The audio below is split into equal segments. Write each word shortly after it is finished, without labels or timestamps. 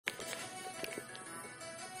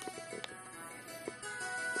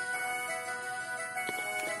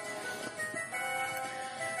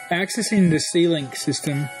Accessing the elink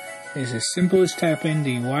system is as simple as tapping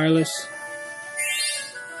the wireless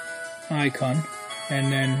icon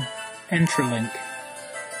and then Entralink.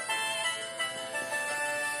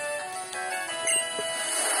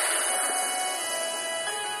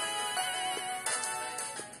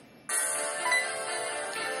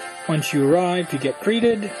 Once you arrive, you get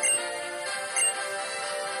greeted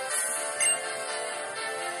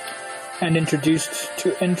and introduced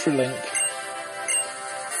to Entralink.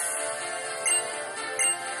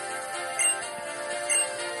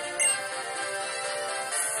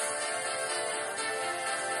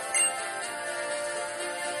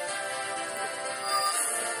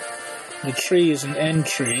 The tree is an end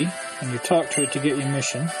tree, and you talk to it to get your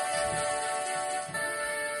mission.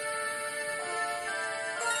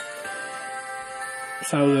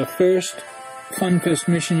 So the first FunFest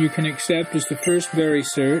mission you can accept is the first berry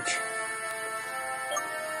search.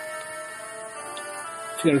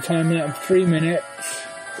 It's got a time limit of 3 minutes,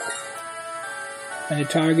 and the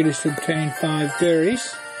target is to obtain 5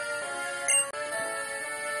 berries.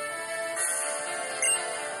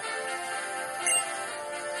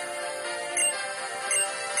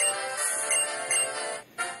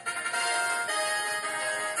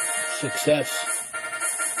 Success.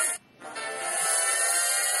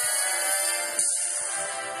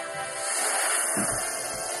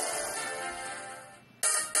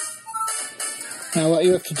 Now what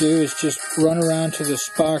you have to do is just run around to the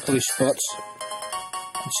sparkly spots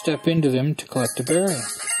and step into them to collect a berry.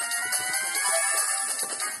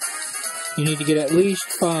 You need to get at least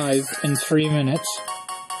 5 in 3 minutes.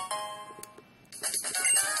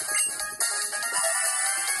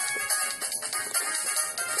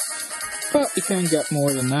 But you can get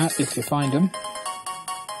more than that if you find them.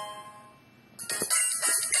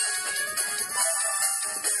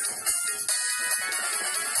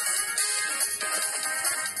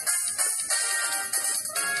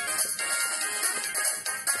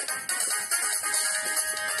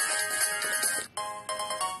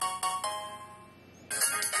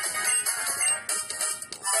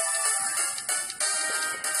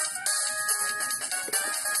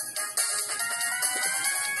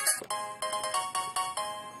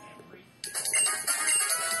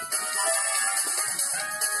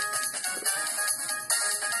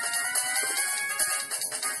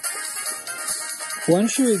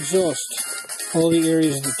 Once you exhaust all the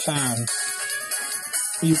areas of the town,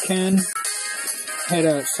 you can head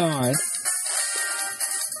outside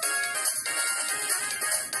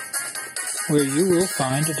where you will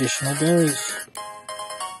find additional berries.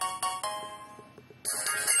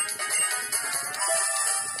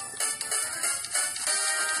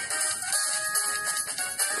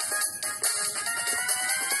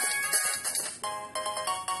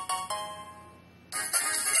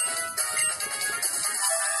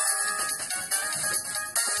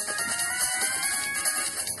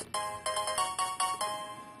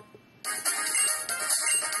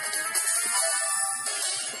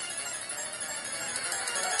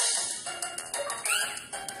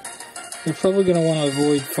 You're probably going to want to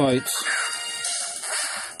avoid fights,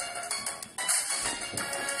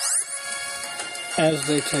 as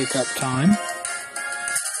they take up time.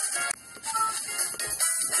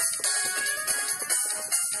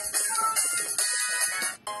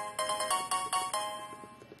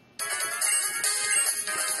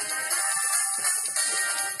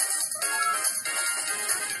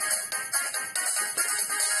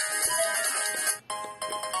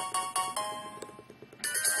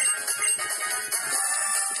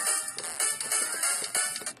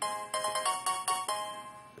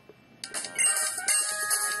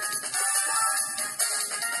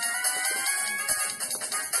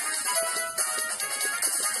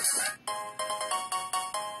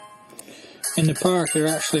 In the park, there are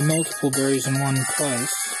actually multiple berries in one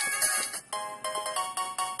place.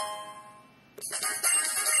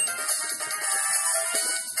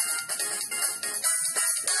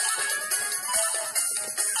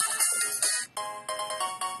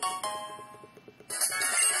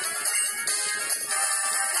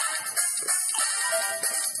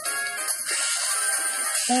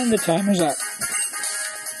 And the time is up.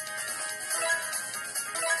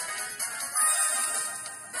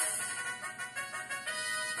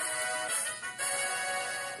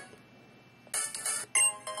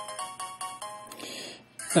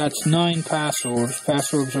 That's 9 pass orbs.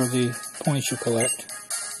 Pass orbs are the points you collect.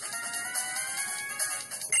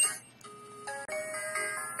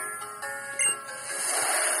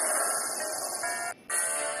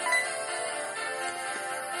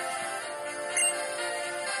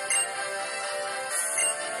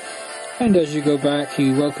 And as you go back,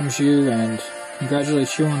 he welcomes you and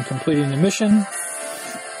Congratulates you on completing the mission.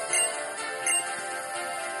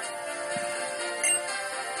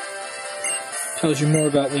 Tells you more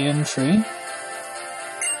about the entry.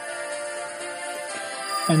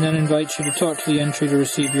 And then invites you to talk to the entry to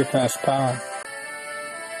receive your past power.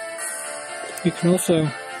 You can also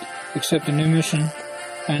accept a new mission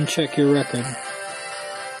and check your record.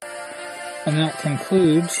 And that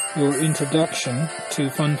concludes your introduction to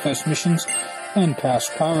FunFest missions and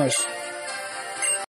past powers.